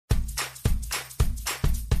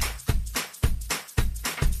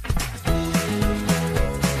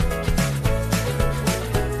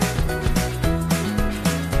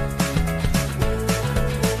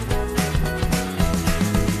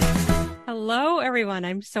Hello, everyone.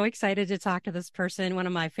 I'm so excited to talk to this person. One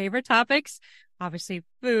of my favorite topics, obviously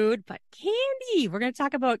food, but candy. We're going to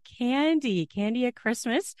talk about candy at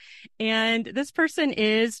Christmas. And this person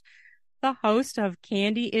is the host of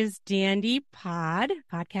Candy is Dandy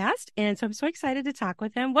podcast. And so I'm so excited to talk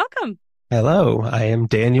with him. Welcome. Hello, I am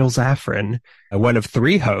Daniel Zafran, one of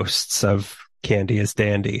three hosts of Candy is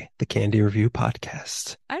Dandy, the Candy Review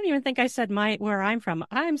podcast. I don't even think I said where I'm from.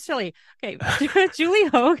 I'm silly. Okay. Julie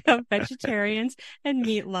Hoag of Vegetarians and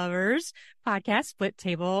Meat Lovers podcast, Split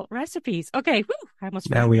Table Recipes. Okay. Whew, I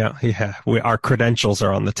almost Now our credentials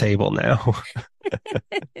are on the table now.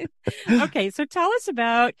 Okay. So tell us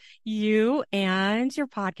about you and your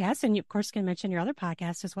podcast. And you, of course, can mention your other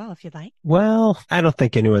podcast as well, if you'd like. Well, I don't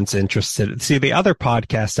think anyone's interested. See, the other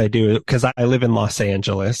podcast I do, because I live in Los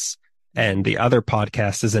Angeles, and the other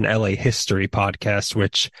podcast is an LA history podcast,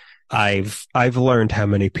 which I've learned how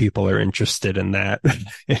many people are interested in that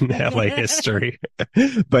in LA history.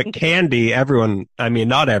 But candy,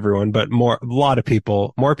 not everyone, but more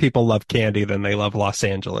people love candy than they love Los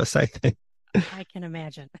Angeles, I think. I can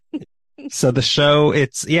imagine. So the show,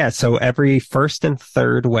 so every first and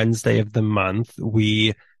third Wednesday of the month,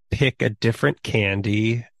 we pick a different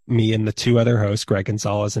candy, me and the two other hosts, Greg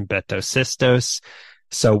Gonzalez and Beto Sistos.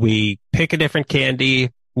 So we pick a different candy,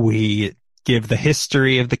 we give the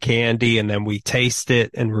history of the candy, and then we taste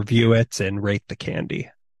it and review it and rate the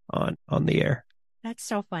candy on the air. That's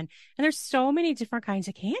so fun. And there's so many different kinds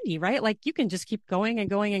of candy, right? Like you can just keep going and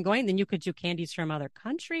going and going. Then you could do candies from other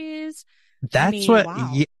countries.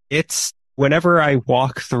 Wow. It's whenever I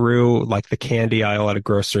walk through like the candy aisle at a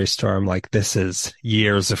grocery store, I'm like, this is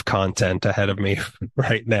years of content ahead of me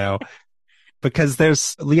right now. Because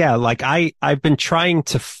I've been trying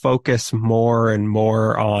to focus more and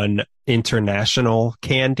more on international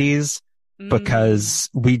candies because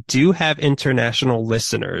we do have international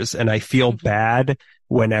listeners, and I feel bad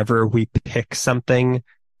whenever we pick something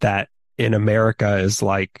that in America is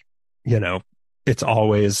like, it's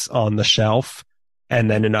always on the shelf. And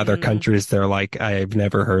then in other countries, they're like, I've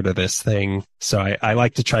never heard of this thing. So I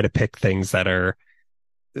like to try to pick things that are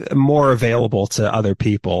more available to other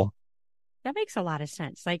people. That makes a lot of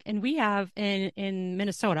sense. Like, and we have in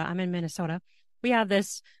Minnesota, I'm in Minnesota, we have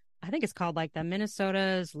this, I think it's called like the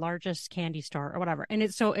Minnesota's largest candy store or whatever. And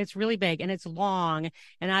it's really big and it's long.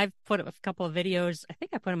 And I've put a couple of videos, I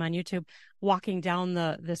think I put them on YouTube, walking down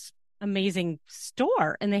this amazing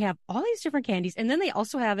store, and they have all these different candies. And then they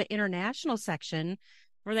also have an international section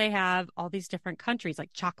where they have all these different countries, like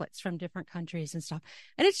chocolates from different countries and stuff.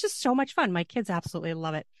 And it's just so much fun. My kids absolutely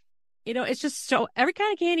love it. It's just every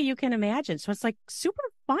kind of candy you can imagine. So it's like super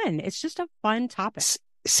fun. It's just a fun topic.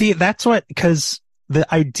 See, because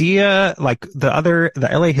the idea, like the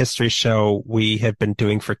LA History show we have been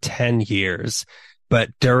doing for 10 years, but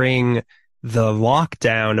during the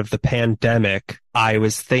lockdown of the pandemic, I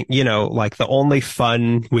was thinking, like the only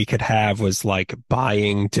fun we could have was like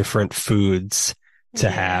buying different foods to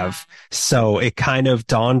have. So it kind of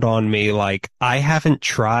dawned on me, like I haven't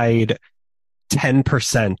tried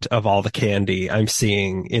 10% of all the candy I'm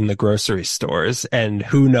seeing in the grocery stores. And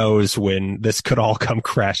who knows when this could all come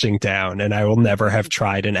crashing down and I will never have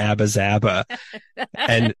tried an Abba Zaba.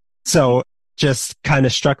 And so just kind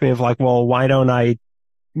of struck me of like, well, why don't I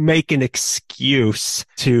make an excuse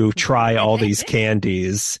to try all these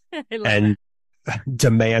candies and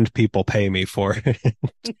demand people pay me for it?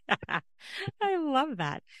 I love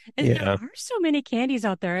that. And there are so many candies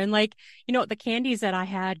out there. And like, the candies that I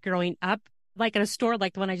had growing up, like at a store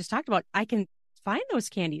like the one I just talked about, I can find those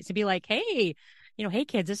candies to be like, hey, hey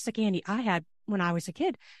kids, this is a candy I had when I was a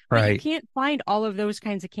kid. But you can't find all of those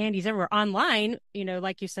kinds of candies everywhere online.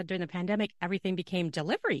 Like you said, during the pandemic, everything became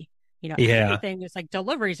delivery. Everything was like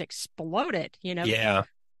deliveries exploded, Yeah.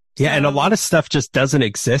 Yeah. And a lot of stuff just doesn't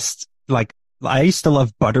exist. Like I used to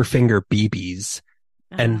love Butterfinger BBs,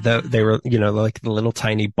 and they were, like the little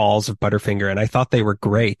tiny balls of Butterfinger. And I thought they were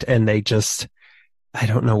great. And I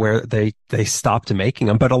don't know where they stopped making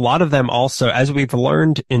them, but a lot of them also, as we've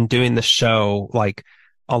learned in doing the show, like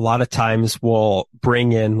a lot of times we'll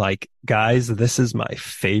bring in like, guys, this is my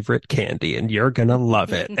favorite candy and you're going to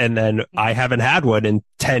love it. And then I haven't had one in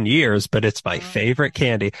 10 years, but it's my favorite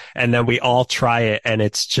candy. And then we all try it. And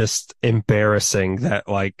it's just embarrassing that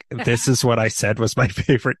like, this is what I said was my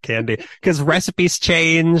favorite candy, because recipes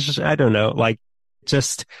change. I don't know, like,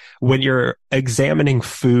 just when you're examining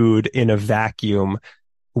food in a vacuum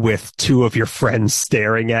with two of your friends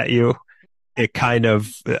staring at you, it kind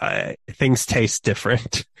of, things taste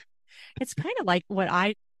different. It's kind of like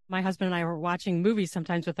my husband and I were watching movies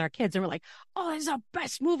sometimes with our kids, and we're like, oh, this is the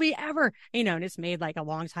best movie ever. And it's made like a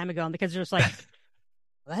long time ago. And the kids are just like,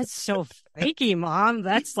 That's so flaky, Mom.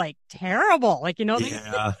 That's like terrible. Like,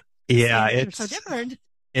 Yeah. Yeah, they're so different.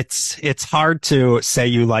 it's hard to say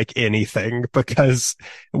you like anything because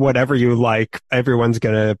whatever you like, everyone's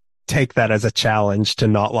gonna take that as a challenge to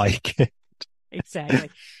not like it. Exactly.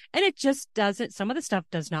 And it just doesn't, some of the stuff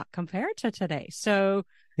does not compare to today. So,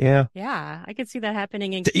 Yeah. yeah, I could see that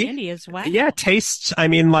happening in Yeah, candy as well. yeah, tastes. I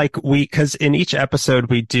mean, like because in each episode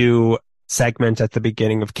we do segment at the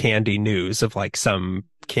beginning of candy news of like some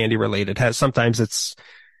candy related. Sometimes it's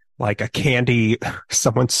like a candy,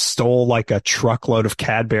 someone stole like a truckload of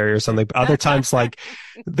Cadbury or something. But other times, like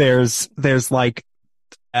there's like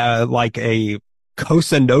a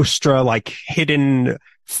Cosa Nostra, like hidden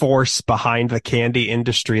force behind the candy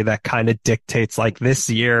industry that kind of dictates like this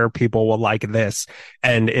year people will like this.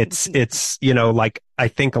 And it's, like I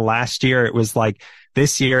think last year it was like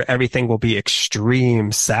this year everything will be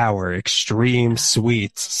extreme sour, extreme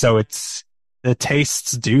sweet. So the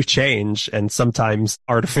tastes do change and sometimes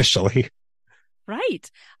artificially.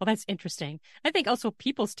 Right. Well, that's interesting. I think also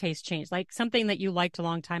people's taste change. Like something that you liked a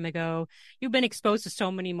long time ago, you've been exposed to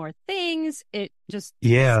so many more things. It just is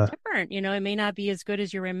Yeah. different. It may not be as good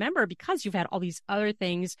as you remember because you've had all these other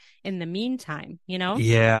things in the meantime.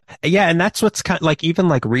 Yeah. Yeah. And that's what's kind of like, even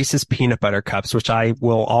like Reese's peanut butter cups, which I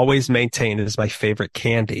will always maintain is my favorite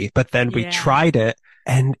candy. But then we Yeah. tried it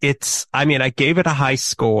and I gave it a high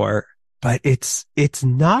score, but it's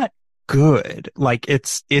not good. Like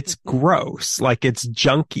it's gross. Like it's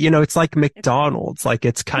junk, it's like McDonald's. Like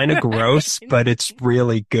it's kind of gross, Right. but it's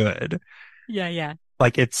really good. Yeah, yeah.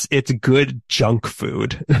 Like it's good junk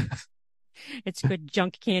food. It's good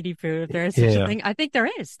junk candy food if there is such a Yeah. thing. I think there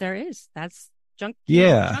is. There is. That's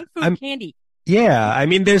Yeah. junk food candy. Yeah, I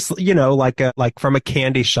mean, there's, like from a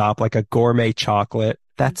candy shop, like a gourmet chocolate.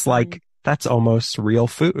 That's Mhm. that's almost real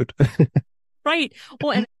food. Right.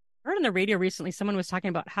 Well, and I heard on the radio recently, someone was talking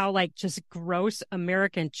about how like just gross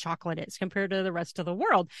American chocolate is compared to the rest of the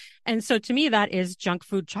world. And so to me, that is junk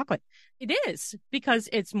food chocolate. It is because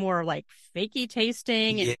it's more like fakey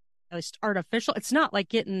tasting and Yeah. just artificial. It's not like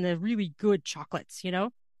getting the really good chocolates.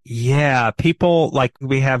 Yeah, people like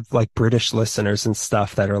we have like British listeners and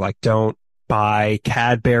stuff that are like, don't buy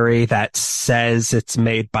Cadbury that says it's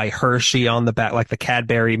made by Hershey on the back. Like the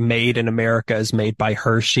Cadbury made in America is made by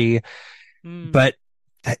Hershey. Mm. But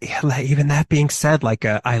even that being said, like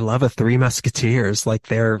I love a Three Musketeers. Like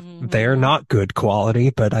they're Mhm. not good quality,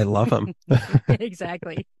 but I love them.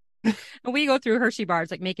 Exactly. And we go through Hershey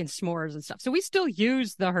bars, like making s'mores and stuff. So we still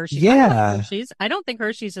use the Hershey's. I love Yeah. Hershey's. I don't think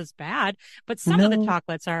Hershey's is bad, but some of the No.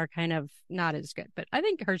 chocolates are kind of not as good. But I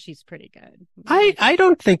think Hershey's pretty good. I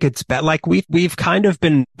don't think it's bad. Like we've kind of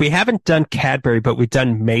we haven't done Cadbury, but we've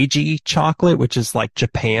done Meiji chocolate, which is like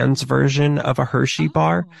Japan's version of a Hershey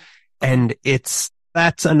bar. Oh, okay. And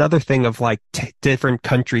that's another thing of like different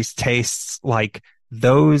countries' tastes. Like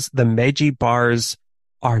the Meiji bars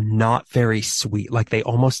are not very sweet. Like they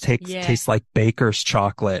almost Yeah. taste like baker's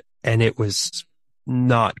chocolate. And it was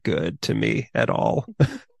not good to me at all.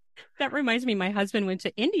 That reminds me, my husband went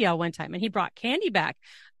to India one time and he brought candy back.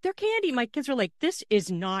 Their candy, my kids were like, this is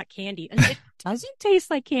not candy. And it doesn't taste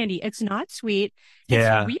like candy. It's not sweet. It's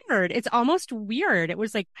Yeah. weird. It's almost weird. It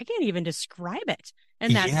was like, I can't even describe it.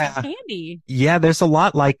 And that's Yeah. candy. Yeah, there's a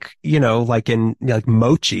lot like, like in like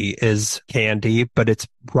mochi is candy, but it's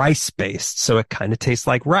rice based. So it kind of tastes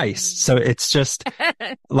like rice. So it's just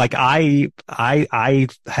like I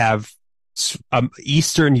have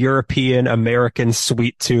Eastern European American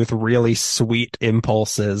sweet tooth, really sweet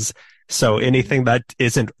impulses. So anything that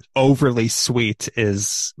isn't overly sweet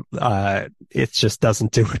it just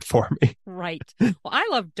doesn't do it for me. Right. Well, I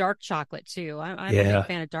love dark chocolate too. I'm a Yeah. big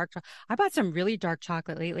fan of dark chocolate. I bought some really dark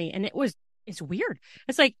chocolate lately and it's weird.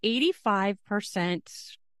 It's like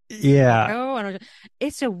 85%. Yeah. Oh, I don't,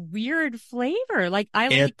 it's a weird flavor. Like I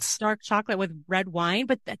like dark chocolate with red wine,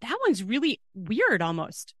 but that one's really weird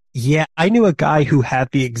almost. Yeah, I knew a guy who had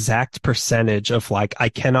the exact percentage of like, I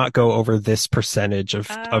cannot go over this percentage of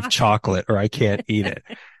chocolate or I can't eat it.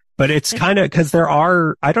 But it's kind of because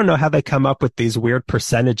I don't know how they come up with these weird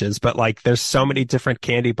percentages, but like there's so many different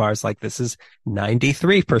candy bars. Like this is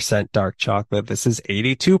 93% dark chocolate. This is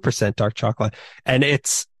 82% dark chocolate. And I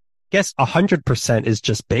guess 100% is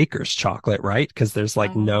just baker's chocolate, right? Because there's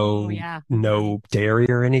like no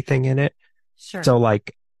dairy or anything in it. Sure. So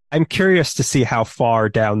like, I'm curious to see how far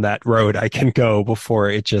down that road I can go before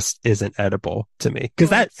it just isn't edible to me.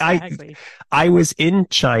 Because exactly. I was in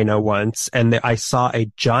China once and I saw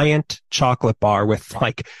a giant chocolate bar with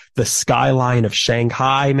like the skyline of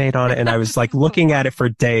Shanghai made on it. And I was like looking at it for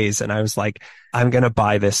days and I was like, I'm going to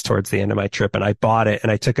buy this towards the end of my trip. And I bought it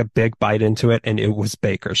and I took a big bite into it and it was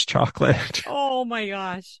baker's chocolate. Oh, Oh my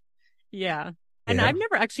gosh. Yeah. And Yeah. I've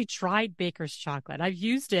never actually tried baker's chocolate. I've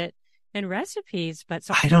used it in recipes, but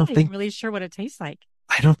so I I'm not don't even think really sure what it tastes like.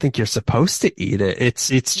 I don't think you're supposed to eat it.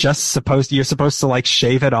 It's just supposed you're supposed to like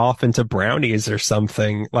shave it off into brownies or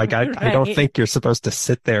something. Like I don't Right. think you're supposed to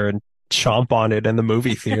sit there and chomp on it in the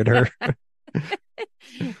movie theater.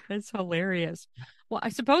 That's hilarious. Well, I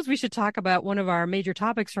suppose we should talk about one of our major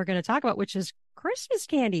topics we're going to talk about, which is Christmas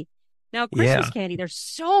candy. Now, Christmas Yeah. candy, there's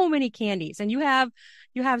so many candies, and you have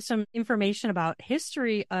some information about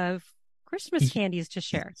history of Christmas Y- candies to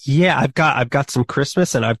share. Yeah, I've got some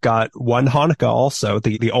Christmas and I've got one Hanukkah also,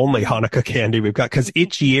 the only Mm. Hanukkah candy we've got because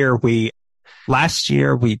each year last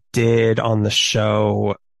year we did on the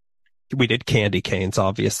show we did candy canes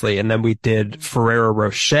obviously and then we did Ferrero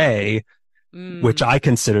Rocher which Mm. I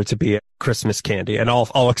consider to be a Christmas candy, and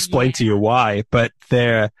I'll explain Yeah. to you why. But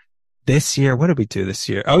this year, what did we do this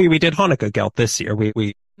year? Oh, yeah, we did Hanukkah Gelt this year. We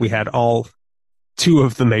had Mm. all two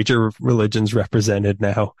of the major religions represented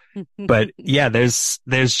now. But yeah, there's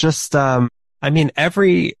just I mean,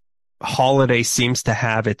 every holiday seems to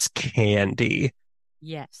have its candy.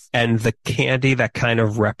 Yes. And the candy that kind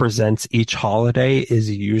of represents each holiday is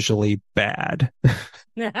usually bad.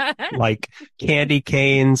 Like candy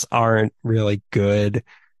canes aren't really good.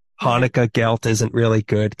 Hanukkah Gelt isn't really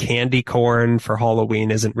good. Candy corn for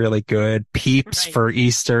Halloween isn't really good. Peeps Right. for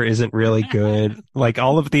Easter isn't really good. Like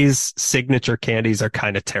all of these signature candies are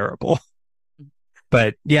kind of terrible.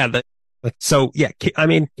 But yeah, so yeah, I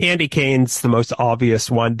mean, candy cane's the most obvious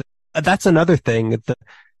one. That's another thing.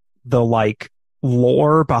 The like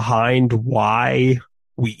lore behind why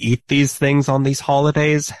we eat these things on these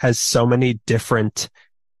holidays has so many different,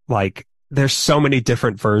 like, there's so many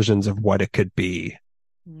different versions of what it could be.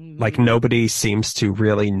 Like Mhm. nobody seems to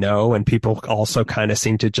really know, and people also kind of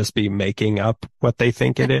seem to just be making up what they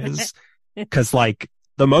think it is. Cause like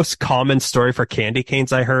the most common story for candy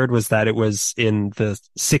canes I heard was that it was in the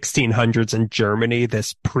 1600s in Germany,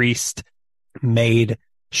 this priest made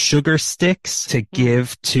sugar sticks to Mm.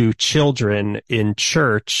 give to children in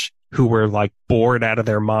church who were like bored out of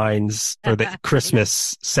their minds for the Right.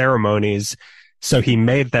 Christmas ceremonies. So he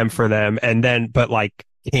made them for them. And then, but like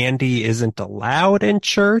candy isn't allowed in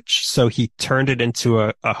church. So he turned it into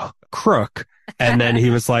a crook. And then he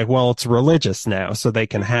was like, well, it's religious now, so they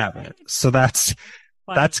can have it. So Funny.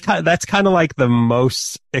 that's kind of like the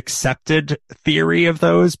most accepted theory of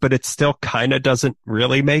those, but it still kind of doesn't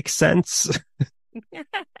really make sense. It's kind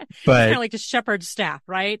But of like the shepherd's staff,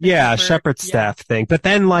 right? The yeah, shepherd. shepherd Yeah. staff thing. But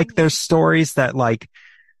then like Mhm. there's stories that like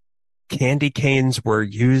candy canes were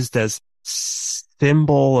used as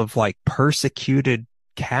symbol of like persecuted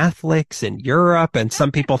Catholics in Europe. And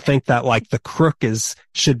some people think that like the crook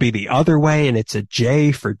should be the other way and it's a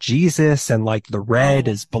J for Jesus. And like the red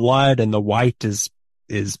Oh, is blood and the white is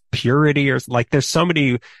purity or like there's so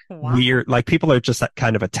many wow. weird, like people are just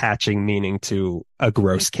kind of attaching meaning to a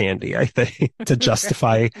gross candy, I think, to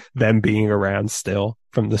justify Right. them being around still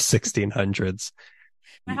from the 1600s.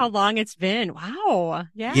 How long it's been. Wow.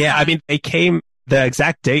 Yeah, I Yeah. mean, the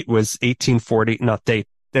exact date was 1840, not date,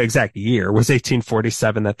 the exact year was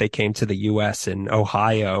 1847 that they came to the US in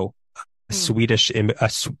Ohio. Hmm.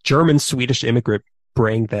 German Swedish immigrant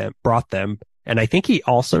brought them. And I think he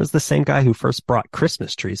also is the same guy who first brought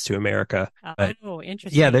Christmas trees to America. But Oh, yeah,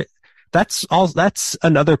 interesting. that's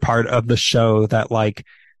another part of the show that like,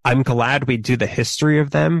 I'm glad we do the history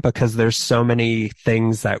of them because there's so many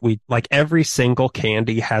things that like every single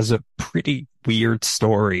candy has a pretty weird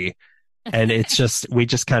story. And it's just, we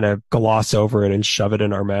just kind of gloss over it and shove it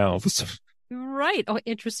in our mouths. Right. Oh,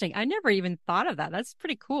 interesting. I never even thought of that. That's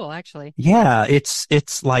pretty cool, actually. Yeah, it's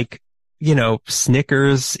like,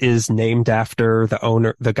 Snickers is named after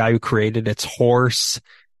the guy who created its horse.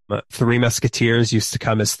 Three Musketeers used to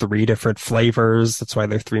come as three different flavors. That's why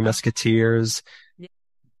they're Three Oh, Musketeers. yeah.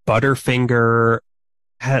 Butterfinger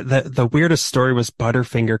the weirdest story was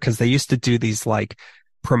Butterfinger because they used to do these like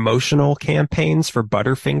promotional campaigns for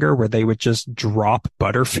Butterfinger where they would just drop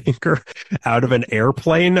Butterfinger out of an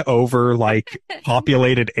airplane over like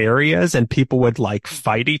populated areas and people would like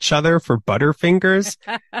fight each other for Butterfingers.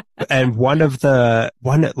 And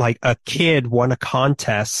like a kid won a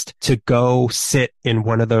contest to go sit in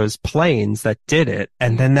one of those planes that did it.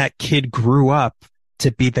 And then that kid grew up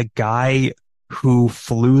to be the guy who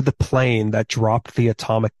flew the plane that dropped the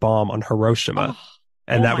atomic bomb on Hiroshima. Oh,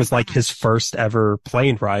 And oh that my was like his gosh. first ever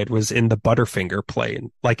plane ride was in the Butterfinger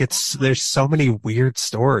plane. Like Oh my there's so gosh. many weird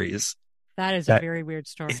stories That is a that very weird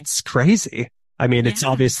story. it's crazy. I mean, it's Yeah.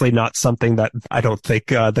 obviously not something that I don't think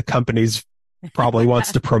the company's probably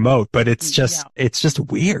wants to promote, but No. it's just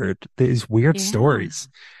weird. These weird Yeah. stories.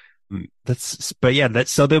 But yeah,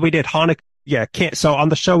 so then we did Hanukkah. yeah, so on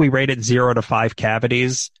the show, we rated 0 to 5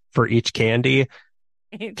 cavities for each candy.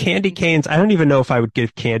 Candy canes, I don't even know if I would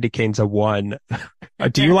give candy canes a 1.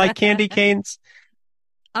 Do you like candy canes?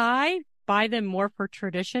 I buy them more for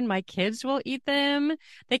tradition. My kids will eat them.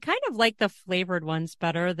 They kind of like the flavored ones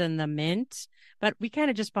better than the mint, but we kind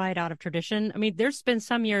of just buy it out of tradition. I mean, there's been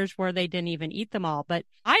some years where they didn't even eat them all, but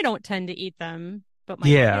I don't tend to eat them, but my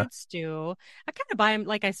Yeah. kids do. I kind of buy them,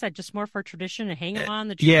 like I said, just more for tradition and hang them on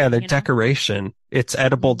the Yeah, tree, they're decoration. It's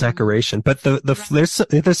edible Mhm. decoration. But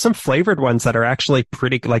there's some flavored ones that are actually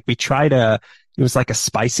pretty, like we tried it was like a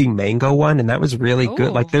spicy mango one, and that was really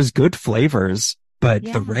good. Like Oh, there's good flavors, but the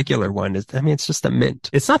yeah. regular one is, I mean, it's just a mint.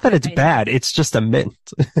 It's not that it's Right. bad, it's just a mint.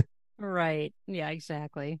 Right. Yeah,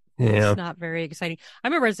 exactly. It's Yeah. not very exciting. I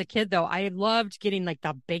remember as a kid though, I loved getting like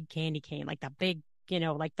the big candy cane, like the big,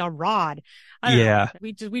 like the rod. I don't know. Yeah.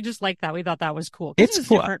 We just liked that. We thought that was cool because it It's was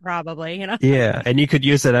cool. different probably. Yeah. And you could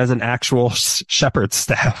use it as an actual shepherd's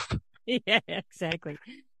staff. Yeah, exactly.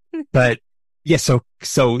 But yeah, so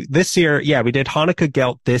this year, yeah, we did Hanukkah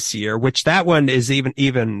Gelt this year, which that one is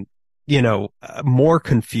even more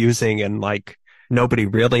confusing, and like nobody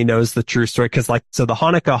really knows the true story, because like, so the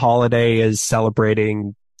Hanukkah holiday is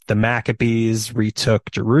celebrating the Maccabees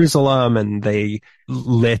retook Jerusalem, and they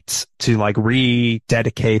lit to like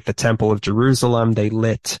rededicate the Temple of Jerusalem. They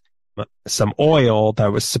lit some oil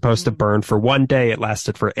that was supposed to Mm, burn for 1 day. It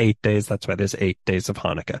lasted for 8 days. That's why there's 8 days of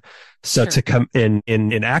Hanukkah. So to sure. come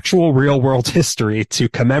in actual real world history, to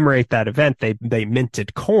commemorate that event, they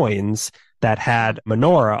minted coins that had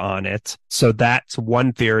menorah on it. So that's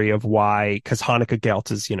one theory of why, because Hanukkah Gelt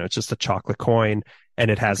is, it's just a chocolate coin and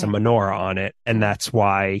it has a Okay. menorah on it. And that's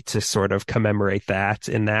why, to sort of commemorate that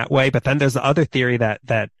in that way. But then there's the other theory that,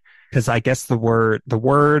 because I guess the word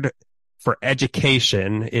for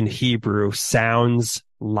education in Hebrew sounds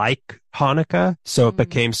like Hanukkah. So it Mm,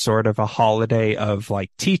 became sort of a holiday of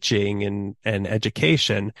like teaching and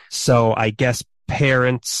education. So I guess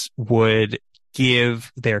parents would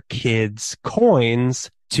give their kids coins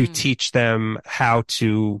to mm, teach them how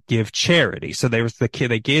to give charity. So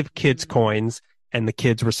they gave kids mm. coins, and the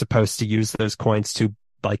kids were supposed to use those coins to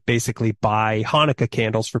like basically buy Hanukkah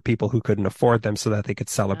candles for people who couldn't afford them, so that they could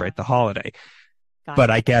Uh, celebrate the holiday. But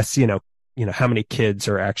gotcha. I guess, how many kids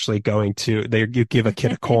are actually going to, you give a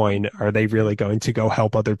kid a coin, are they really going to go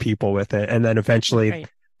help other people with it? And then eventually Right.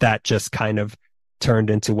 that just kind of turned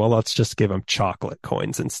into, well, let's just give them chocolate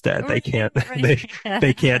coins instead. They Right. can't, Right.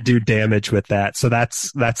 they can't do damage with that. So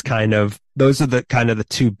that's kind of, those are the kind of the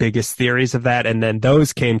two biggest theories of that. And then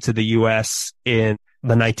those came to the US in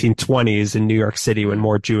the 1920s in New York City, when Mm,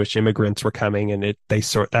 more Jewish immigrants were coming, and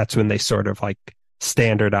that's when they sort of like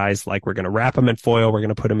standardized, like, we're going to wrap them in foil, we're going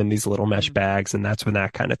to put them in these little mesh mm, bags, and that's when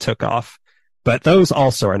that kind of took off. But those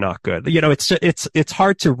also are not good. It's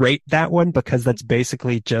hard to rate that one, because that's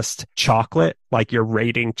basically just chocolate, like you're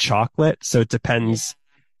rating chocolate. So it yeah. depends,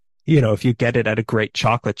 if you get it at a great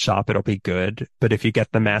chocolate shop, it'll be good. But if you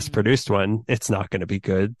get the mass Mm, produced one, it's not going to be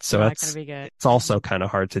good. So not gonna be good. it's also kind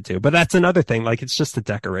of hard to do. But that's another thing. Like, it's just a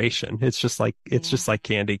decoration. It's just like Yeah.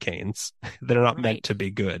 candy canes. They're not meant Right. to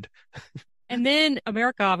be good. And then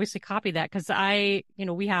America obviously copied that because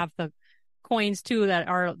we have the coins too that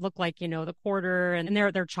look like, the quarter and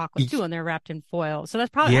they're chocolate too and they're wrapped in foil. So that's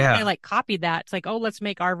probably, I think they Yeah. like copied that. It's like, oh, let's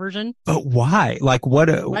make our version. But why? Like,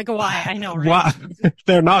 Like why? I know, right? why?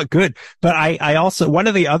 They're not good. But I also, one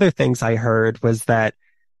of the other things I heard was that,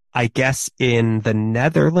 I guess in the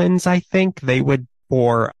Netherlands, I think they would,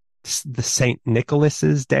 for the St.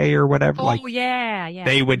 Nicholas's Day or whatever, like Oh yeah, yeah.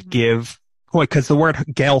 they would Hmm. give, boy, because the word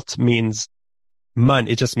geld means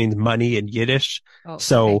money. It just means money in Yiddish. Oh, okay.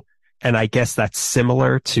 So, and I guess that's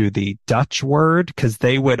similar to the Dutch word, because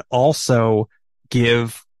they would also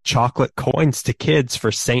give chocolate coins to kids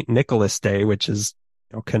for St. Nicholas Day, which is,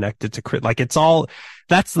 connected to, like, it's all,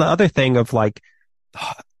 that's the other thing of like,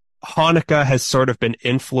 Hanukkah has sort of been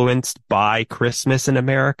influenced by Christmas in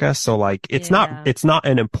America. So like, Yeah. it's not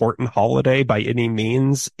an important holiday by any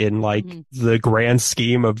means in like Hmm. the grand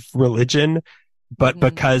scheme of religion, but Hmm.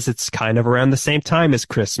 because it's kind of around the same time as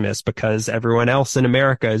Christmas, because everyone else in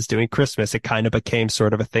America is doing Christmas, it kind of became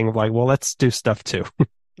sort of a thing of like, well, let's do stuff too.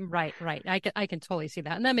 Right, right. I can totally see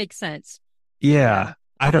that. And that makes sense. Yeah. Yeah.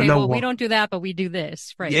 I don't Okay, know well, we what. don't do that, but we do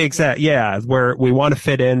this. Right. Yeah. Exactly. Yeah. We want to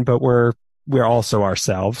fit in, but we're also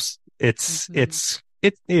ourselves. Hmm.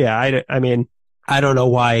 Yeah. I mean, I don't know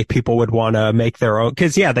why people would want to make their own,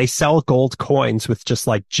 cause yeah, they sell gold coins with just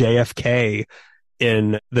like JFK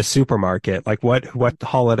in the supermarket. Like, what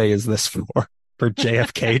holiday is this for? For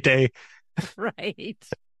JFK Day? Right.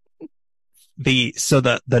 So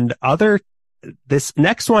the other this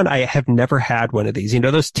next one, I have never had one of these. You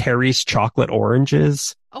know, those Terry's chocolate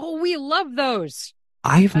oranges? Oh, we love those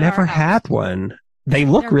I've at our never house. had one. They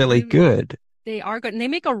look They're really really, good. they are good. And they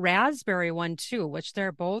make a raspberry one too, which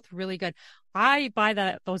they're both really good. I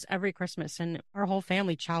buy those every Christmas and our whole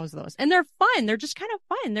family chows those. And they're fun. They're just kind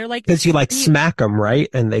of fun. They're like, Because you like and you, smack them, right?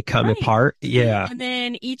 And they come right. apart. Yeah. And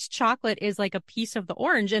then each chocolate is like a piece of the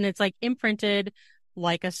orange and it's like imprinted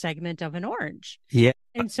like a segment of an orange. Yeah.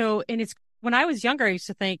 And it's when I was younger, I used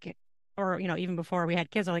to think, or, even before we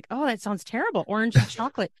had kids, I'm like, oh, that sounds terrible. Orange and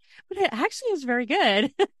chocolate. But it actually is very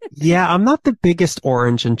good. Yeah, I'm not the biggest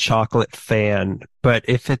orange and chocolate fan, but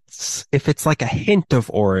if it's like a hint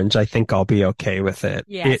of orange, I think I'll be okay with it.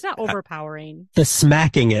 Yeah, it's not overpowering. The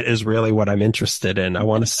smacking it is really what I'm interested in. I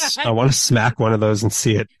want to smack one of those and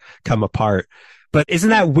see it come apart. But isn't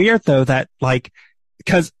that weird though that like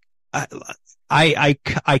because I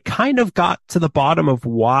kind of got to the bottom of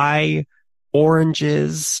why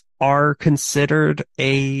oranges are considered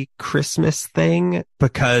a Christmas thing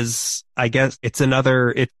because I guess it's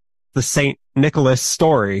the Saint Nicholas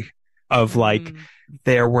story of like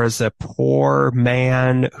there was a poor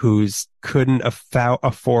man who's couldn't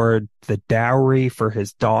afford the dowry for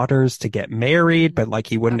his daughters to get married, but like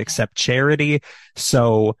he wouldn't accept charity.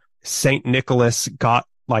 So Saint Nicholas got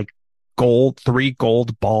like three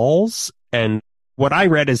gold balls. And what I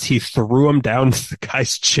read is he threw them down the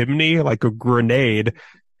guy's chimney like a grenade.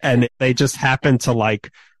 And they just happened to like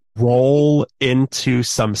roll into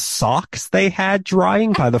some socks they had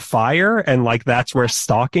drying by the fire. And like, that's where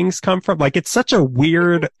stockings come from. Like, it's such a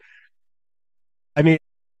weird, I mean,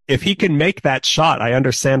 if he can make that shot, I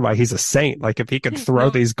understand why he's a saint. Like if he could throw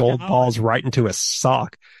these gold balls right into a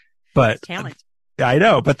sock, but talent. I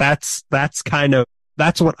know, but that's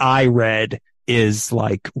what I read is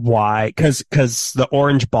like why, cause the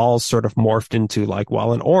orange balls sort of morphed into like,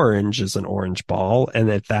 well, an orange is an orange ball. And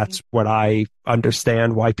that's what I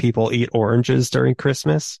understand why people eat oranges during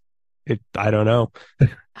Christmas. I don't know.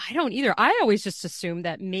 I don't either. I always just assumed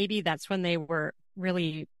that maybe that's when they were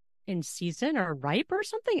really in season or ripe or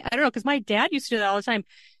something. I don't know. Cause my dad used to do that all the time.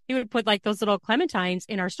 He would put like those little clementines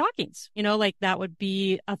in our stockings, like that would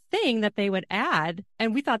be a thing that they would add.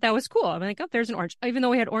 And we thought that was cool. I'm like, oh, there's an orange, even though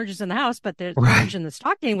we had oranges in the house, but the orange in the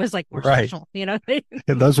stocking was like more special,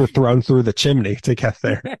 Those were thrown through the chimney to get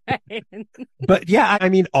there. Right. But yeah, I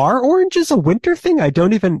mean, are oranges a winter thing? I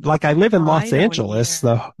don't even like, I live in Los Angeles,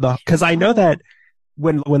 cause I know that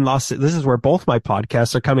when this is where both my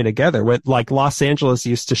podcasts are coming together with like Los Angeles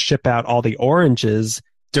used to ship out all the oranges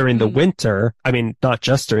during the winter. I mean, not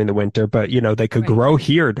just during the winter, but they could grow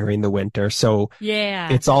here during the winter. So yeah,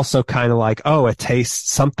 it's also kind of like, oh, it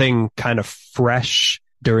tastes something kind of fresh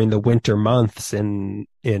during the winter months on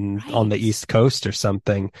the East Coast or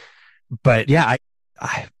something. But yeah,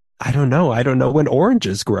 I don't know. I don't know when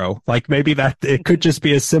oranges grow. Like maybe it could just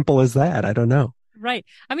be as simple as that. I don't know. Right.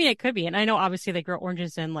 I mean, it could be. And I know obviously they grow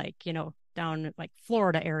oranges in like, down like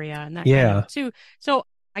Florida area and that kind of too. So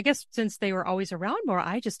I guess since they were always around more,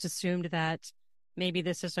 I just assumed that maybe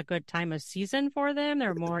this is a good time of season for them.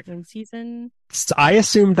 They're more in season. I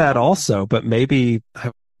assumed that also, but maybe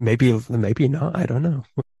not. I don't know.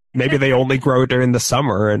 Maybe they only grow during the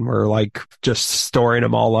summer and we're like just storing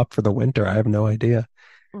them all up for the winter. I have no idea.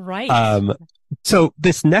 Right. So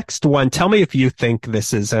this next one, tell me if you think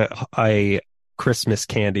this is a Christmas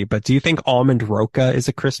candy, but do you think almond roca is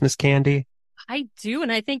a Christmas candy? I do.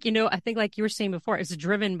 And I think, like you were saying before, it's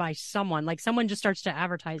driven by someone, like someone just starts to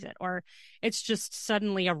advertise it, or it's just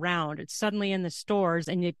suddenly around. It's suddenly in the stores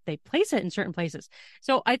and they place it in certain places.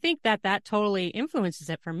 So I think that totally influences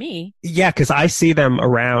it for me. Yeah, because I see them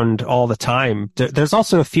around all the time. There's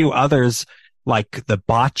also a few others like the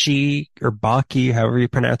bacci, however you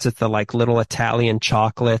pronounce it, the like little Italian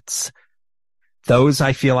chocolates. Those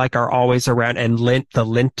I feel like are always around, and the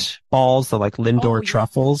lint balls, the like Lindor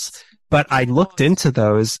truffles. But I looked into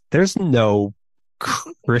those. There's no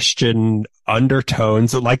Christian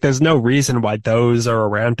undertones. Like there's no reason why those are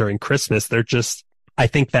around during Christmas. I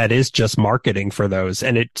think that is just marketing for those,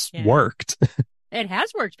 and it's worked. It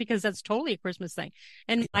has worked because that's totally a Christmas thing.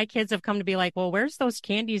 And my kids have come to be like, well, where's those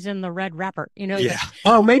candies in the red wrapper? Yeah.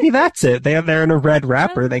 Oh, maybe that's it. They're in a red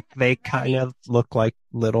wrapper. They kind of look like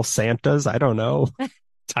little Santas. I don't know.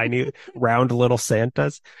 Tiny round little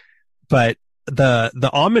Santas. But the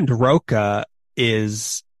almond roca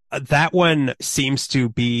that one seems to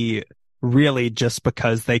be really just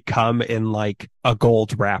because they come in like a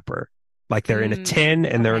gold wrapper. Like they're in a tin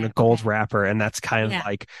and they're in a gold wrapper. And that's kind of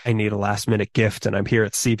like, I need a last minute gift and I'm here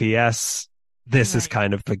at CVS. this is Right.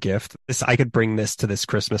 kind of the gift. This, I could bring this to this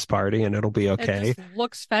Christmas party and it'll be It okay. just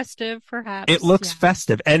looks festive, It perhaps. looks Yeah.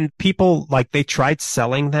 festive, and people like they tried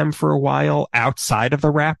selling them for a while outside of the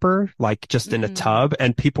wrapper, like just in a Mm, tub,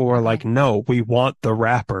 and people were like, okay. no, we want the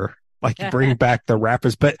wrapper. Like bring back the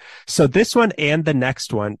wrappers. But so this one and the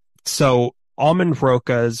next one, so almond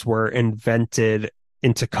rocas were invented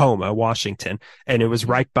in Tacoma, Washington, and it was Mm,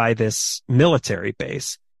 right by this military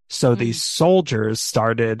base. So these mm. soldiers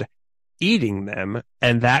started eating them,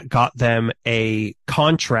 and that got them a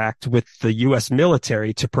contract with the U.S.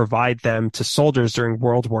 military to provide them to soldiers during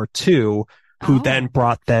World War II, who then Oh,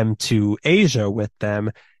 brought them to Asia with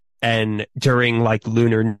them. And during like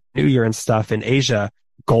Lunar New Year and stuff in Asia,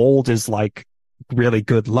 gold is like really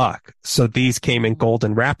good luck. So these came in mm,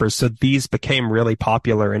 golden wrappers. So these became really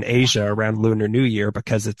popular in Asia around wow. Lunar New Year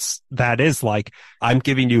because that is like, I'm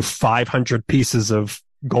giving you 500 pieces of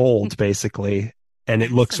gold basically, and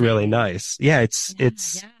it looks really Fascinating. nice. Yeah, Yeah,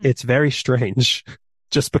 yeah. it's very strange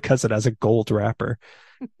just because it has a gold wrapper.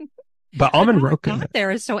 But But almond how it got roca,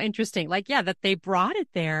 there is so interesting. Like, yeah, that they brought it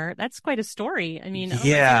there. That's quite a story. I mean,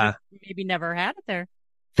 otherwise they would have yeah, maybe never had it there.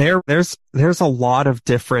 there's a lot of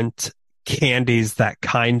different candies that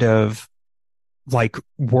kind of like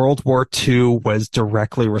World War II was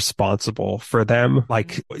directly responsible for them. Mhm.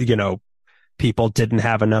 Like, people didn't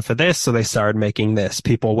have enough of this, so they started making this.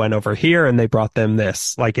 People went over here and they brought them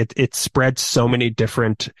this. Like it spread so many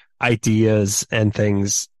different ideas and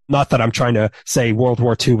things. Not that I'm trying to say World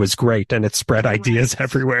War II was great and it spread ideas Right.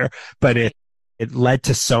 everywhere, but Right. it led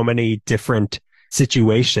to so many different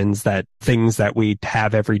situations that things that we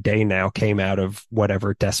have every day now came out of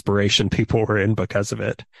whatever desperation people were in because of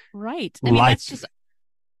it. Right. I mean, Like, that's just,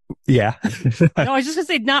 yeah. no, I was just gonna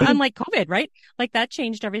say, not unlike COVID, right? Like that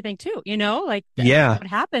changed everything too, like Yeah. what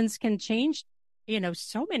happens can change,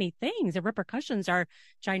 so many things. The repercussions are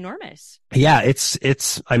ginormous. Yeah,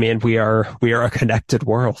 I mean, we are a connected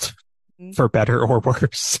world for better or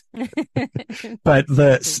worse. But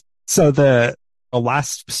Exactly. the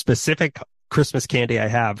last specific Christmas candy I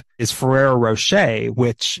have is Ferrero Rocher,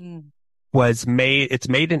 which Mm. it's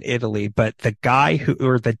made in Italy, but the guy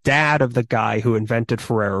or the dad of the guy who invented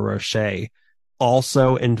Ferrero Rocher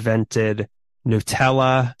also invented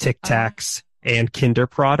Nutella, Tic Oh, Tacs, and Kinder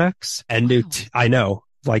products. And wow. I know,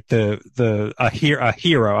 like a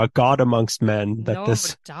hero, a god amongst men that No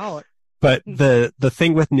this, doubt. but the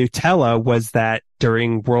thing with Nutella was that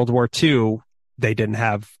during World War II, they didn't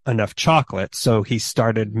have enough chocolate. So he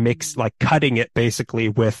started Mm. like cutting it basically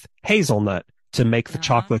with hazelnut to make the Ah,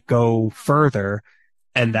 chocolate go further.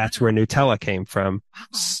 And that's where wow. Nutella came from.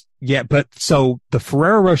 Wow. Yeah, but so the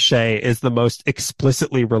Ferrero Rocher is the most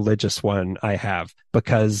explicitly religious one I have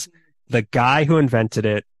because the guy who invented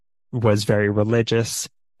it was very religious,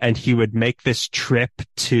 and he would make this trip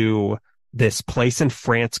to this place in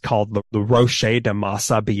France called the Rocher de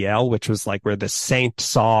Massabielle, which was like where the saint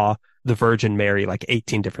saw the Virgin Mary like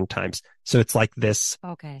 18 different times. So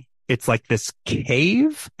Okay. it's like this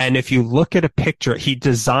cave. And if you look at a picture, he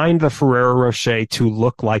designed the Ferrero Rocher to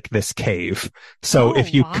look like this cave. So Oh,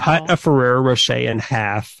 if you cut wow. a Ferrero Rocher in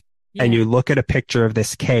half and Yeah. you look at a picture of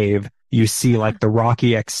this cave, you see like the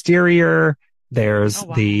rocky exterior. There's Oh,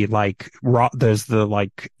 wow. there's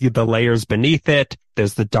the layers beneath it.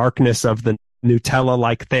 There's the darkness of the Nutella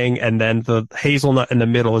like thing. And then the hazelnut in the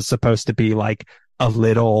middle is supposed to be like a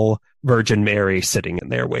little Virgin Mary sitting in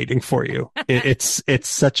there waiting for you. It's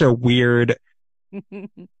such a weird,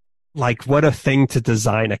 like what a thing to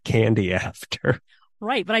design a candy after.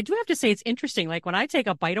 Right. But I do have to say it's interesting. Like when I take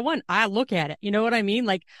a bite of one, I look at it. You know what I mean?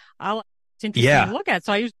 Like it's interesting to Yeah. look at.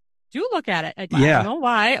 So do look at it. I don't Yeah. know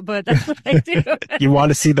why, but that's what I do. You want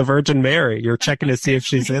to see the Virgin Mary. You're checking to see if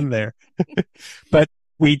she's in Apparently. there. But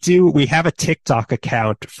we have a TikTok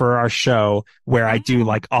account for our show where I do Oh,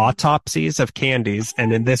 like autopsies of candies.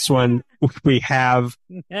 And in this one, we have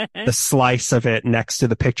okay. the slice of it next to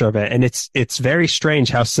the picture of it. And it's very strange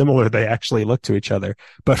how similar they actually look to each other.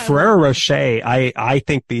 But I love Ferrero it. Rocher, I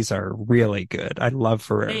think these are really good. I love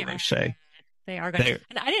Ferrero They are Rocher. good. They are good. They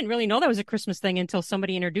And I didn't really know that was a Christmas thing until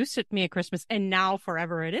somebody introduced it to me at Christmas. And now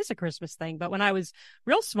forever it is a Christmas thing. But when I was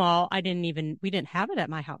real small, we didn't have it at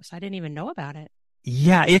my house. I didn't even know about it.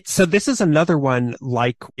 Yeah, so this is another one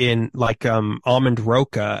like almond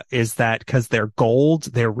roca is that because they're gold,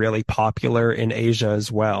 they're really popular in Asia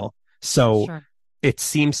as well. So Sure. it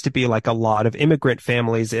seems to be like a lot of immigrant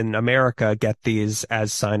families in America get these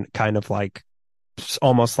as kind of like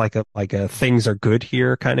almost like a things are good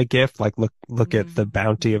here kind of gift, like look at the Mm,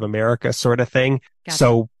 bounty of America sort of thing. gotcha.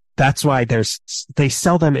 So that's why they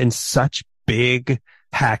sell them in such big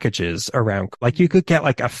packages around, like you could get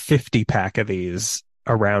like a 50 pack of these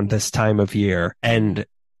around this time of year. And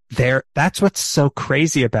that's what's so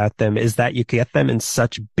crazy about them is that you get them in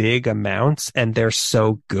such big amounts and they're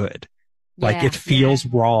so good. Like it Yeah. feels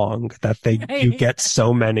wrong that you Right. get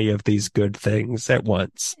so many of these good things at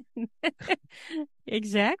once.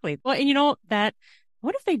 Exactly. Well, and you know that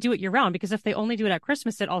what if they do it year round? Because if they only do it at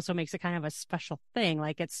Christmas, it also makes it kind of a special thing.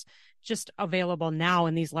 Like it's just available now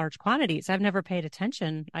in these large quantities. I've never paid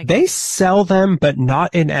attention, I They guess. sell them, but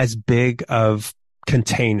not in as big of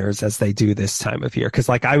containers as they do this time of year. Cause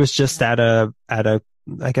like I was just Yeah.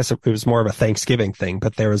 I guess it was more of a Thanksgiving thing,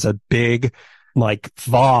 but there was a big like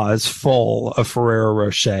vase full of Ferrero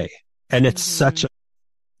Rocher. And it's Hmm. such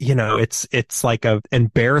it's like a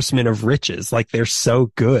embarrassment of riches. Like they're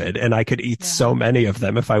so good and I could eat so Yeah. many of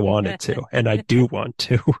them if I wanted to. And I do want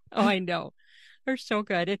to. Oh, I know. They're so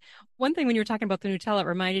good. One thing when you were talking about the Nutella, it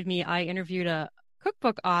reminded me I interviewed a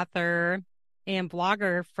cookbook author and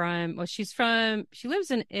blogger she lives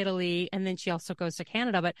in Italy and then she also goes to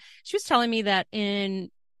Canada, but she was telling me that in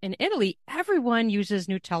Italy, everyone uses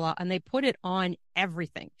Nutella and they put it on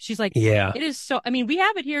everything. She's like, Yeah. it is so, I mean, we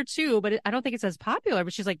have it here too, but I don't think it's as popular,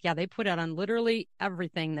 but she's like, yeah, they put it on literally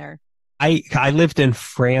everything there. I lived in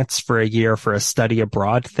France for a year for a study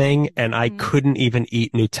abroad thing, and I Mhm. couldn't even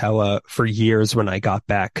eat Nutella for years when I got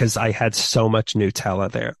back because I had so much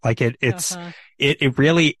Nutella there. Like Uh-huh. it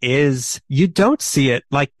really is. You don't see it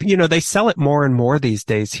like, they sell it more and more these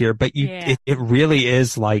days here, but Yeah. it really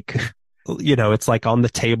is like, it's like on the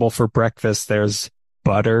table for breakfast. There's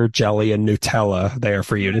butter, jelly, and Nutella there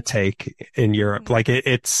for you to take in Europe. Like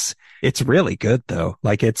it's really good though.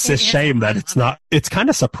 Like it's a It is. shame I that it's love it. not, it's kind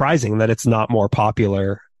of surprising that it's not more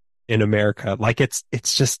popular in America. Like it's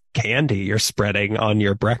just candy you're spreading on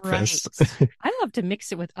your Right. breakfast. I love to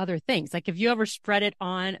mix it with other things. Like if you ever spread it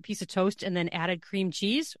on a piece of toast and then added cream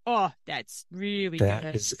cheese, oh, that's really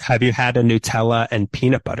good. Have you had a Nutella and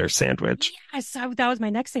peanut butter sandwich? Yes, that was my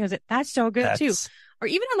next thing. That's so good too. That's, Or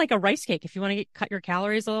even on like a rice cake, if you want to cut your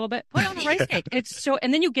calories a little bit, put on a rice yeah, cake.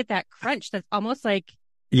 And then you get that crunch that's almost like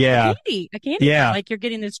yeah, a candy bar. yeah, Like you're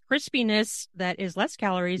getting this crispiness that is less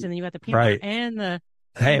calories, and then you got the peanut butter right. and the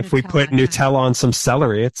Hey, if we put Nutella. Yeah, Nutella on some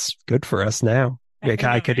celery, it's good for us now. Like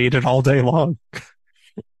I I know, could right? eat it all day long.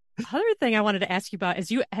 Other thing I wanted to ask you about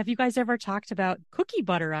is have you guys ever talked about cookie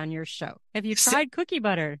butter on your show? Have you tried cookie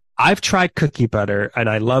butter? I've tried cookie butter and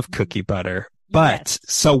I love cookie butter, but Yes.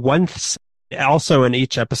 so once also in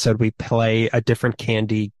each episode, we play a different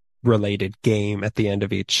candy related game at the end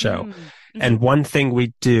of each show. Mm-hmm. And one thing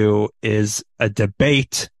we do is a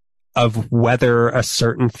debate of whether a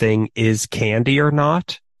certain thing is candy or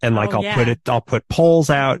not. And like Oh yeah. I'll put polls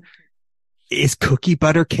out. Is cookie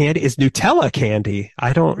butter candy? Is Nutella candy?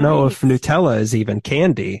 I don't know if Right. Nutella is even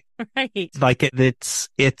candy. Right. Like it's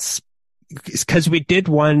because we did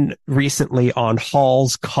one recently on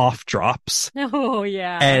Hall's cough drops. Oh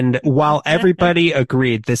yeah. And while everybody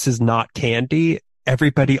agreed this is not candy,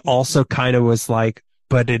 everybody also kind of was like,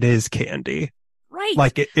 but it is candy. Right.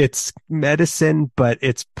 Like it's medicine, but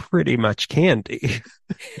it's pretty much candy.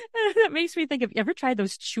 That makes me think of, you ever tried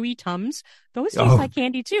those chewy Tums? Those taste Oh, like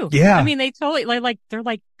candy too. I yeah. mean, they totally like they're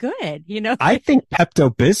like good, you know? I think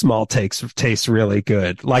Pepto-Bismol tastes really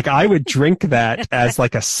good. Like I would drink that as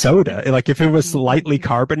like a soda. Like if it was lightly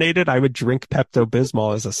carbonated, I would drink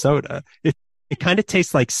Pepto-Bismol as a soda. It kind of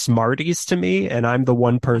tastes like Smarties to me, and I'm the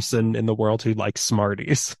one person in the world who likes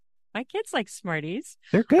Smarties. My kids like Smarties.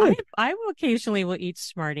 They're I good. I will occasionally will eat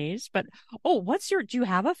Smarties, but oh, do you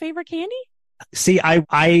have a favorite candy? See,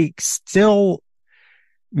 I still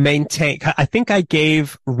maintain, I think I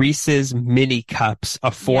gave Reese's mini cups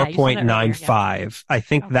a Yeah, you said that earlier. Yeah. 4.95. I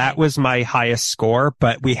think that Okay. was my highest score,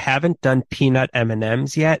 but we haven't done peanut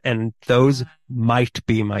M&Ms yet, and those might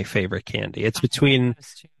be my favorite candy. I love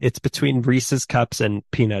those too. It's between Reese's cups and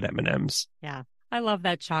peanut M&Ms. Yeah. I love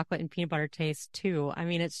that chocolate and peanut butter taste too. I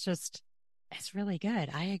mean, it's really good.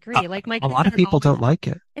 I A, agree. Like my a kids lot of aren't people always, don't like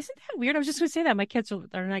it. isn't that weird? I was just going to say that. My kids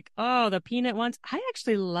are like, oh, the peanut ones. I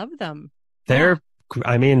actually love them. Oh, They're,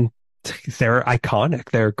 I mean, they're iconic.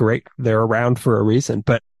 They're great. They're around for a reason.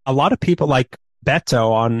 But a lot of people like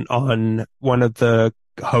Beto on one of the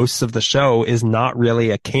hosts of the show is not really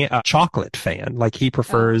a chocolate fan. Like he oh.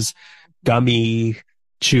 prefers gummy,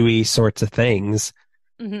 chewy sorts of things.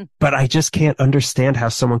 Hmm. But I just can't understand how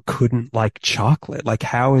someone couldn't like chocolate. Like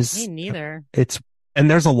how Me is neither. it's,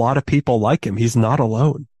 and there's a lot of people like him. He's not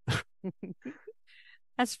alone.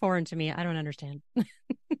 That's foreign to me. I don't understand.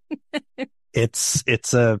 It's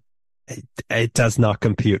it does not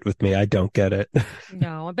compute with me. I don't get it.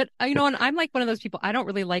 No, but and I'm like one of those people. I don't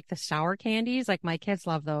really like the sour candies. Like my kids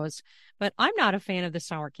love those, but I'm not a fan of the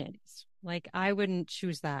sour candies. Like I wouldn't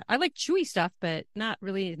choose that. I like chewy stuff, but not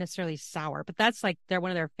really necessarily sour. But that's like they're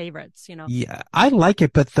one of their favorites, you know. Yeah, I like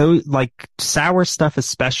it, but those like sour stuff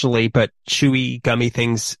especially, but chewy gummy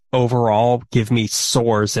things overall give me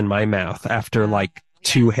sores in my mouth after like Yeah.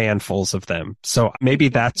 two handfuls of them. So maybe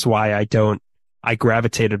that's why I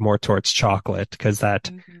gravitated more towards chocolate because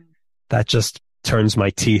Mhm. that just turns my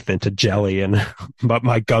teeth into jelly and but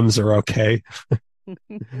my gums are okay.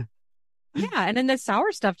 Yeah, and then the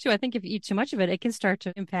sour stuff too. I think if you eat too much of it, it can start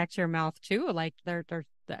to impact your mouth too, like they're the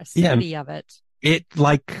Yeah, acidity of it. it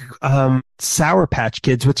like Sour Patch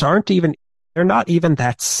Kids, which aren't even they're not even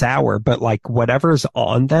that sour, but like whatever's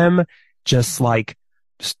on them just Mhm. like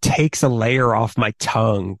just takes a layer off my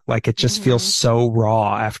tongue. Like it just feels Mhm. so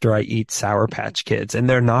raw after I eat Sour Patch Kids, and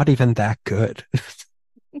they're not even that good.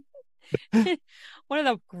 One of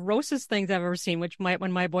the grossest things I've ever seen, which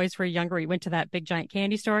when my boys were younger, we went to that big giant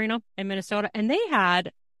candy store, you know, in Minnesota, and they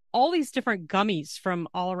had all these different gummies from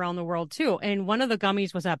all around the world too. And one of the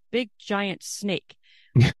gummies was a big giant snake.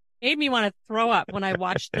 Made me want to throw up when I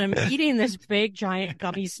watched them eating this big giant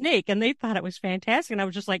gummy snake, and they thought it was fantastic. And I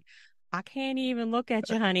was just like, I can't even look at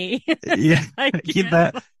you, honey. Yeah, I yeah, can't.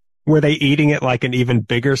 that were they eating it like an even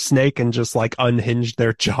bigger snake and just like unhinged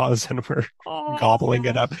their jaws and were Oh gobbling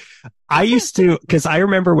it up? gosh. I used to, because I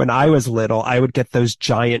remember when I was little, I would get those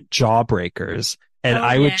giant jawbreakers. And Oh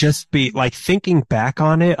I would yeah. just be like thinking back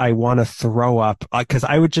on it, I want to throw up because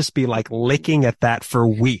I would just be like licking at that for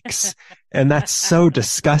weeks. And that's so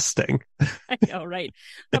disgusting. I know, right?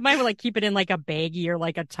 But mine would like keep it in like a baggie or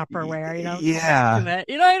like a Tupperware, you know, next to Yeah. it.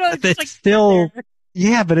 You know, But just it's like keep it still, there.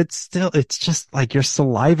 yeah, but it's just like your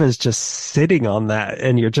saliva is just sitting on that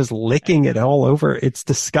and you're just I licking it know. all over. It's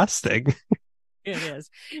disgusting. It is.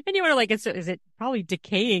 And you wonder like is it probably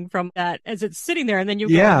decaying from that as it's sitting there and then you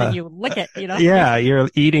go and then Yeah. you lick it, you know? Yeah. You're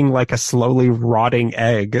eating like a slowly rotting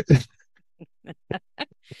egg.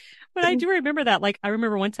 But I do remember that. Like I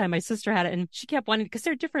remember one time my sister had it and she kept wanting because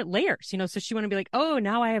they're different layers, you know, so she wanted to be like, oh,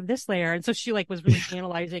 now I have this layer. And so she like was really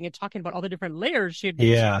analyzing and talking about all the different layers she had been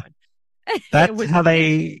Yeah. chewing. It That's was how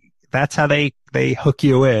they hook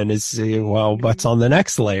you in is, well, what's Mhm. on the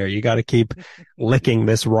next layer? You got to keep licking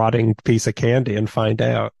this rotting piece of candy and find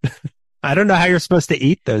out. I don't know how you're supposed to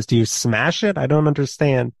eat those. Do you smash it? I don't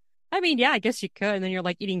understand. I mean, yeah, I guess you could. And then you're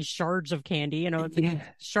like eating shards of candy, you know, it's like Yeah.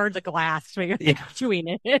 shards of glass, so you're Yeah.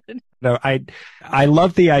 chewing it. No, I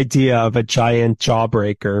love the idea of a giant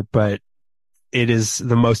jawbreaker, but it is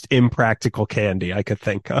the most impractical candy I could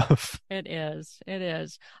think of. It is. It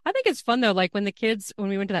is. I think it's fun though, like when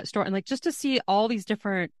we went to that store and like just to see all these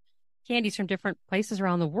different candies from different places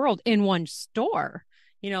around the world in one store.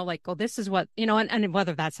 You know, like, oh, this is what, you know, and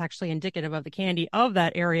whether that's actually indicative of the candy of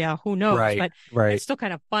that area, who knows? Right, But right. it's still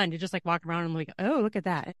kind of fun to just like walk around and like, oh, look at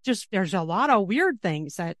that. Just there's a lot of weird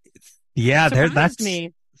things that Yeah, surprised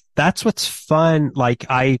me. that's what's fun. Like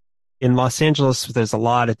in Los Angeles, there's a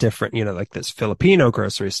lot of different, like there's Filipino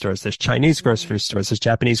grocery stores, there's Chinese Mm, grocery stores, there's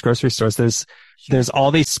Japanese grocery stores, there's sure.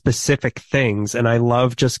 all these specific things. And I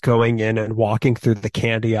love just going in and walking through the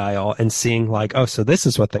candy aisle and seeing like, oh, so this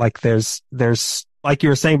is what like there's like you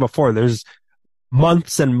were saying before, there's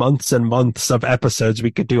months and months and months of episodes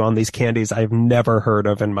we could do on these candies I've never heard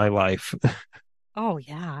of in my life. Oh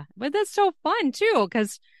yeah. But that's so fun too,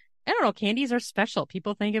 because I don't know, candies are special.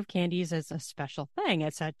 People think of candies as a special thing.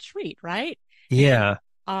 It's a treat, right? And Yeah.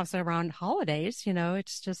 also around holidays, you know,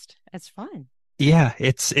 it's fun. Yeah,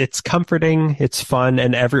 it's comforting, it's fun,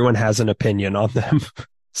 and everyone has an opinion on them.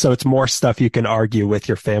 So it's more stuff you can argue with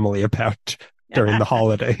your family about during the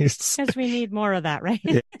holidays. Because we need more of that, right?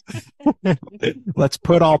 Yeah. Let's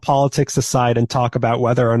put all politics aside and talk about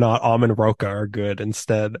whether or not almond roca are good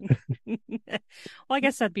instead. Well, I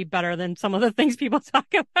guess that'd be better than some of the things people talk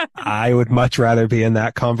about. I would much rather be in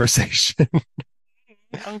that conversation.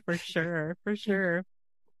 Oh, for sure, for sure.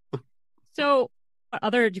 So,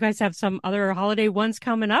 do you guys have some other holiday ones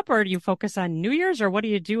coming up, or do you focus on New Year's, or what do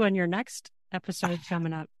you do on your next episode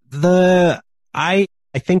coming up? The I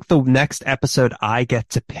think the next episode I get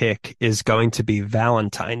to pick is going to be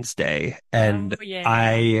Valentine's Day, Oh and yeah,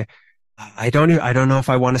 I don't know if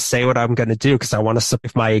I want to say what I'm going to do because I want to,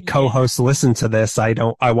 if my yeah, co-hosts listen to this, I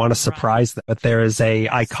want to right. surprise them, but there is a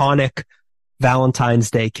Yes. iconic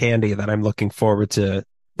Valentine's Day candy that I'm looking forward to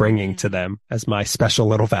bringing to Mm. them as my special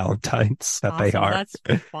little Valentines that they Awesome. are. That's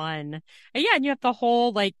fun. And yeah, and you have the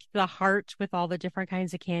whole like the heart with all the different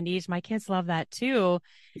kinds of candies. My kids love that too.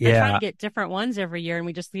 I try to Yeah. get different ones every year and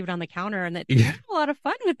we just leave it on the counter and that they Yeah. have a lot of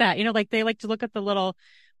fun with that. You know, like they like to look at the little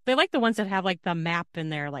They like the ones that have like the map in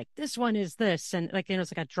there, like this one is this, and like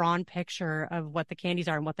it's like a drawn picture of what the candies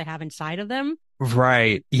are and what they have inside of them.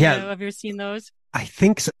 Right. Yeah. Have you ever seen those? I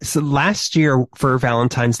think so. So last year for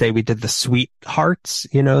Valentine's Day, we did the sweet hearts,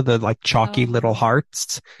 the like chalky little Oh,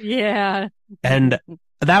 hearts. yeah. And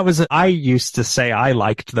that was, I used to say I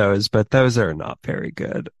liked those, but those are not very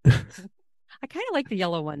good. I kind of like the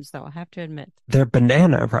yellow ones though, I have to admit. They're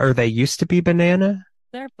banana, or they used to be banana.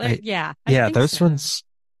 I, Yeah, I yeah, think those so. ones,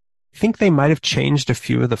 I think they might have changed a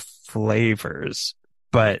few of the flavors,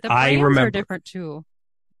 but The I brands are remember, different too.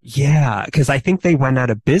 yeah, because I think they went out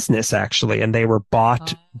of business actually, and they were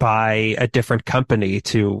bought Oh, by a different company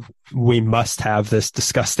we must have this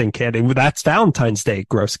disgusting candy. Well, that's Valentine's Day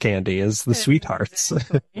gross candy is the sweethearts.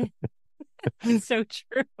 exactly. It's so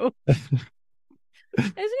true.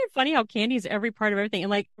 Isn't it funny how candy is every part of everything? And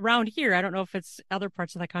like around here, I don't know if it's other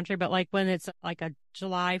parts of the country, but like when it's like a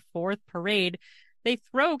July 4th parade, they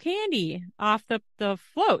throw candy off the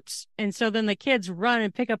floats. And so then the kids run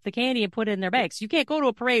and pick up the candy and put it in their bags. You can't go to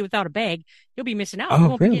a parade without a bag. You'll be missing out. You Oh,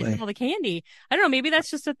 won't be getting really? all the candy. I don't know. Maybe that's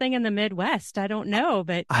just a thing in the Midwest. I don't know,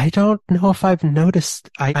 but I don't know if I've noticed.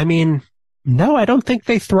 I mean, no, I don't think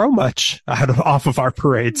they throw much off of our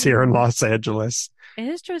parades here in hmm, Los Angeles.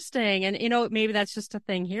 interesting. And maybe that's just a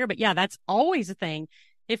thing here, but yeah, that's always a thing.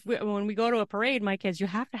 When we go to a parade, my kids, you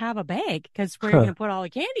have to have a bag because where are you going Huh, to put all the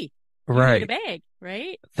candy? You need a right. bag,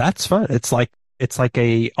 right? That's fun. It's like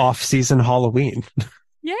a off-season Halloween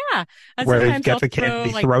Yeah. And where you sometimes get they'll the throw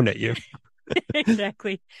candy like, thrown at you.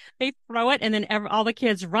 exactly. They throw it and then all the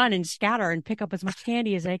kids run and scatter and pick up as much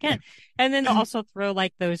candy as they can. And then they'll also throw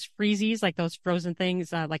like those freezies, like those frozen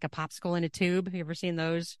things, like a popsicle in a tube. Have you ever seen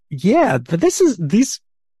those? Yeah, but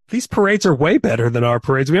these parades are way better than our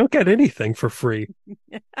parades. We don't get anything for free.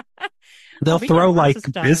 Oh, They'll we get throw lots like of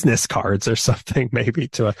stuff. business cards or something maybe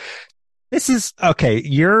to a. This is okay.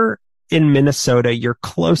 You're in Minnesota. You're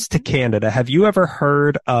close to Mhm. Canada. Have you ever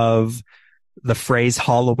heard of the phrase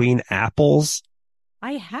Halloween apples?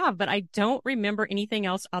 I have, but I don't remember anything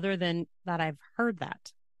else other than that I've heard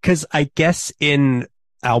that. Because I guess in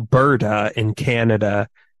Alberta, in Canada,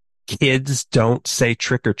 kids don't say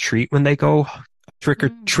trick or treat when they go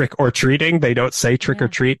Mm, trick or treating. They don't say trick or yeah.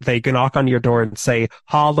 treat. They can knock on your door and say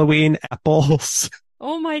Halloween apples.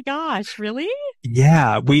 Oh my gosh, really?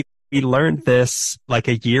 Yeah, we learned this like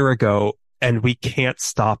a year ago, and we can't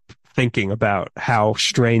stop thinking about how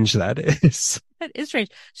strange that is. That is strange.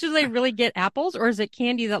 Should they really get apples or is it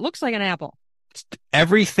candy that looks like an apple?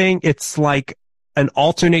 Everything, it's like an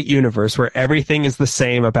alternate universe where everything is the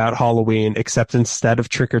same about Halloween, except instead of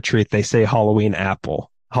trick or treat, they say Halloween apples.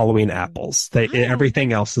 Wow,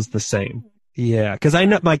 Everything else is the same. Yeah, because I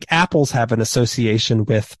know like apples have an association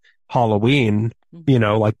with Halloween,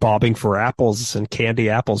 mhm. like bobbing for apples and candy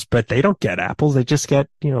apples, but they don't get apples. They just get,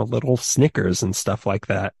 little Snickers and stuff like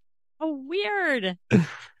that. Oh, weird.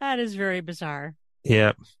 That is very bizarre.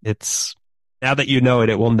 Yeah, it's now that you know it,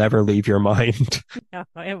 it will never leave your mind. No,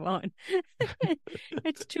 it won't.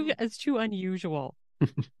 It's too unusual.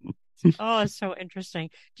 Oh, it's so interesting.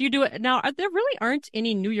 Do you do it now? There really aren't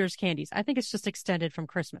any New Year's candies. I think it's just extended from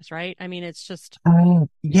Christmas, right? I mean, it's just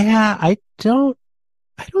Yeah, I don't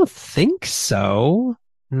think so.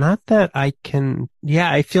 Not that I can.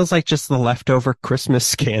 Yeah, it feels like just the leftover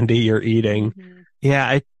Christmas candy you're eating. mhm,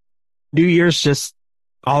 Yeah, New Year's just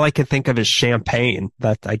all I can think of is champagne.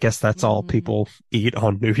 I guess that's all mhm. people eat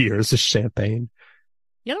on New Year's is champagne.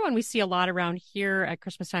 The other one we see a lot around here at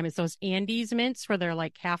Christmas time is those Andes mints where they're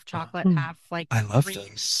like half chocolate, Oh, half like I love cream.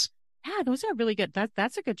 those. Yeah, those are really good.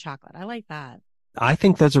 That's a good chocolate. I like that. I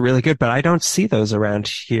think those are really good, but I don't see those around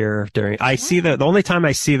here I see the Oh. only time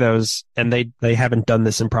I see those, and they haven't done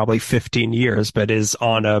this in probably 15 years, but is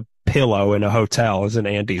on a pillow in a hotel as an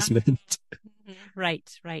Andes Uh, mint.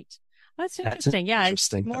 right, right. That's That's interesting. Yeah, it's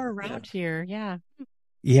interesting more though. Yeah. around here. Yeah.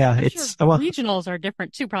 Yeah, I'm sure well, regionals are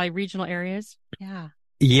different too, probably regional areas. Yeah.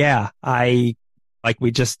 yeah,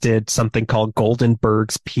 we just did something called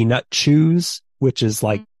Goldenberg's Peanut Chews, which is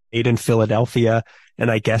like Mm, made in Philadelphia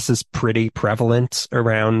and I guess is pretty prevalent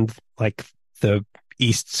around like the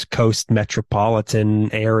East Coast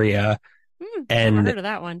metropolitan area. never And heard of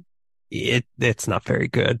that one. it's not very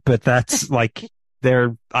good, but that's like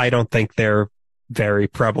I don't think they're very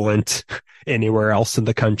prevalent anywhere else in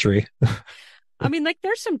the country. I mean, like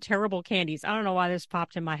there's some terrible candies. I don't know why this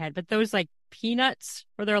popped in my head, but those like peanuts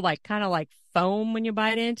where they're like kind of like foam when you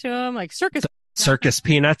bite into them, like circus peanuts. Circus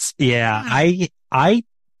peanuts. Yeah, Yeah. I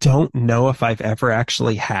don't know if I've ever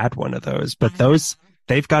actually had one of those, but I have.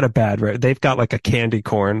 they've got they've got like a candy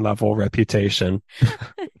corn level reputation.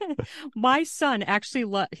 My son actually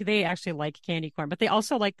they actually like candy corn, but they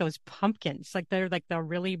also like those pumpkins. Like they're like the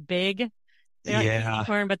really big. They're like candy Yeah.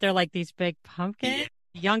 corn, but they're like these big pumpkins.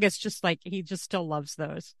 Yeah. Youngest just like he just still loves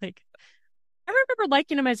those. Like I remember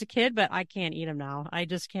liking them as a kid, but I can't eat them now. I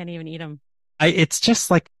just can't even eat them. It's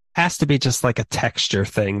just like has to be just like a texture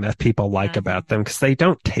thing that people like Uh-huh. about them because they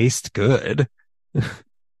don't taste good.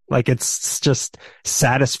 Like it's just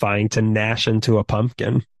satisfying to gnash into a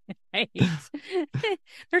pumpkin. Right.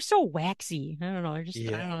 They're so waxy. I don't know. I don't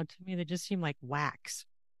Yeah. know. To me, they just seem like wax.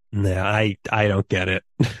 No, I don't get it.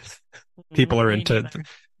 People are Me into neither.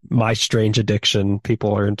 my strange addiction.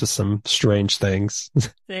 People are into some strange things.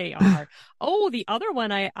 They are. Oh, the other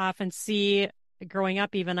one I often see growing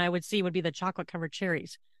up, even I would see would be the chocolate covered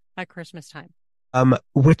cherries at Christmas time.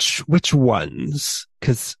 Which ones?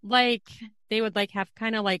 Because Like they would like have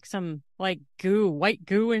kind of like some like goo, white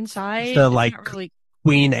goo inside. the It's like not really.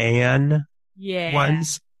 Queen Anne Yeah.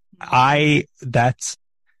 ones, Mhm.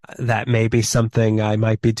 that may be something I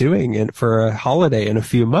might be doing for a holiday in a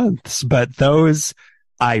few months. But those,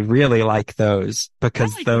 I really like those I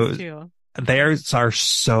because like those too. theirs are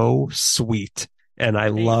so sweet. And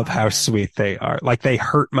I They love how are. sweet they are. Like they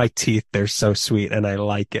hurt my teeth. They're so sweet and I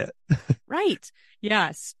like it. Right.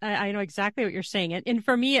 Yes. I know exactly what you're saying. And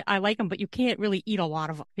for me, I like them, but you can't really eat a lot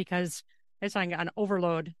of them because it's like an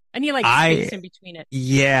overload. I need like I, space in between it.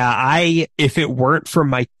 yeah, if it weren't for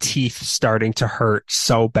my teeth starting to hurt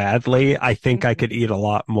so badly, I think I could Mhm. eat a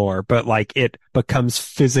lot more, but like it becomes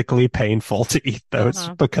physically painful to eat those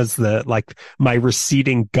Uh-huh. because like my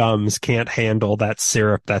receding gums can't handle that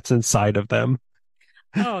syrup that's inside of them.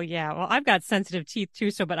 Oh yeah. Well, I've got sensitive teeth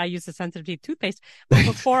too, but I use the sensitive teeth toothpaste. But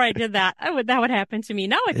before I did that, that would happen to me.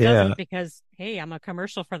 Now it Yeah. doesn't because hey, I'm a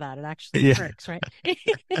commercial for that. It actually Yeah. works, right?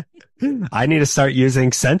 I need to start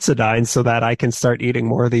using Sensodyne so that I can start eating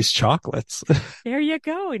more of these chocolates. There you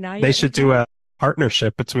go. Now They you should do yeah, a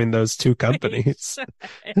partnership between those two you companies.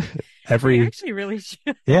 should. You Every actually really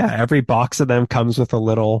should. Yeah, every box of them comes with a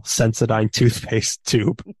little Sensodyne toothpaste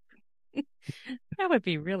tube. That would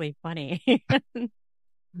be really funny.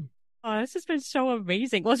 Oh, this has been so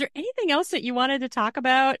amazing. Was there anything else that you wanted to talk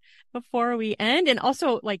about before we end? And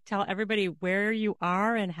also, like, tell everybody where you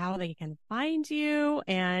are and how they can find you.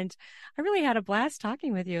 And I really had a blast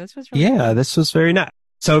talking with you. This was really Yeah, fun. this was very nice.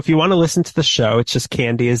 So if you want to listen to the show, it's just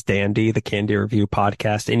Candy is Dandy, the Candy Review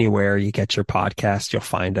podcast. Anywhere you get your podcast, you'll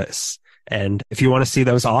find us. And if you want to see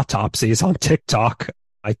those autopsies on TikTok,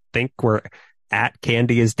 I think we're at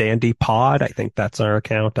Candy is Dandy Pod. I think that's our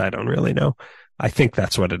account. I don't really know. I think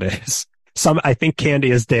that's what it is. I think Candy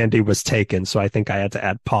is Dandy was taken, so I think I had to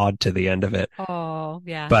add pod to the end of it. Oh,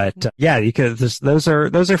 yeah. But yeah, you could, it's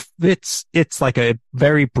like a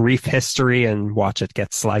very brief history and watch it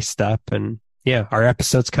get sliced up. And yeah, our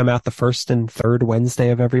episodes come out the first and third Wednesday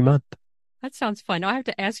of every month. That sounds fun. Now I have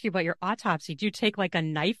to ask you about your autopsy. Do you take like a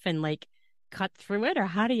knife and like cut through it, or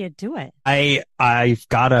how do you do it? I've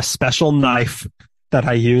got a special knife that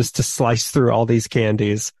I use to slice through all these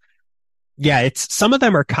candies. Yeah, some of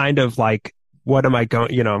them are kind of like, what am I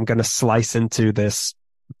going, I'm going to slice into this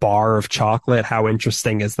bar of chocolate. How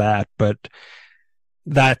interesting is that? But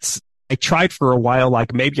I tried for a while,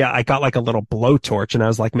 like maybe I got like a little blowtorch and I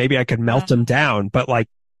was like, maybe I could melt them down, but like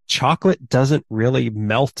chocolate doesn't really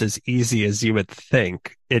melt as easy as you would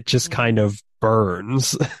think. It just kind Mhm. of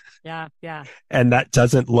burns Yeah, yeah. and that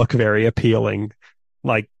doesn't look very appealing.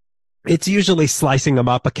 Like it's usually slicing them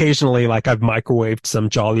up. Occasionally, like I've microwaved some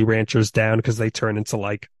Jolly Ranchers down because they turn into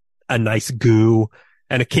like a nice goo,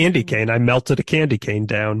 and a candy cane. I melted a candy cane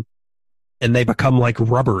down and they become like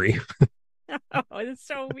rubbery. Oh, it's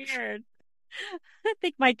so weird. I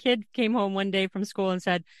think my kid came home one day from school and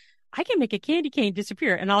said, I can make a candy cane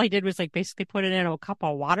disappear. And all he did was like basically put it in a cup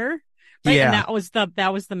of water. Right. And Yeah.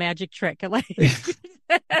 that was the magic trick. And like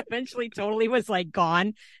eventually totally was like gone.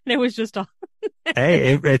 And it was just a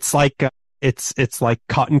Hey, it's like it's like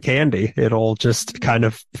cotton candy. It'll just kind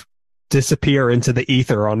of disappear into the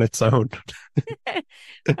ether on its own. I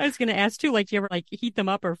was gonna ask too, like, do you ever like heat them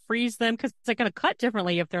up or freeze them? Because it's like gonna cut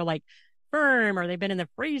differently if they're like firm or they've been in the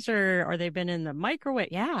freezer or they've been in the microwave.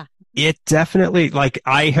 Yeah. It definitely, like,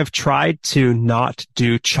 I have tried to not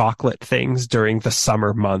do chocolate things during the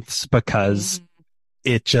summer months because Mhm.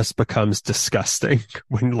 it just becomes disgusting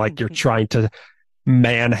when like you're trying to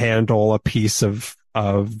manhandle a piece of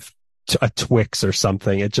a Twix or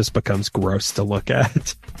something. It just becomes gross to look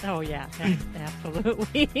at. Oh yeah,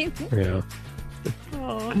 absolutely. Yeah.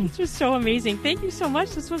 Oh, it's just so amazing. Thank you so much.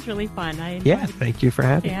 This was really fun. I Yeah. enjoyed Thank you for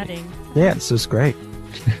having me. chatting. Yeah. This was great.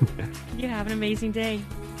 You have an amazing day.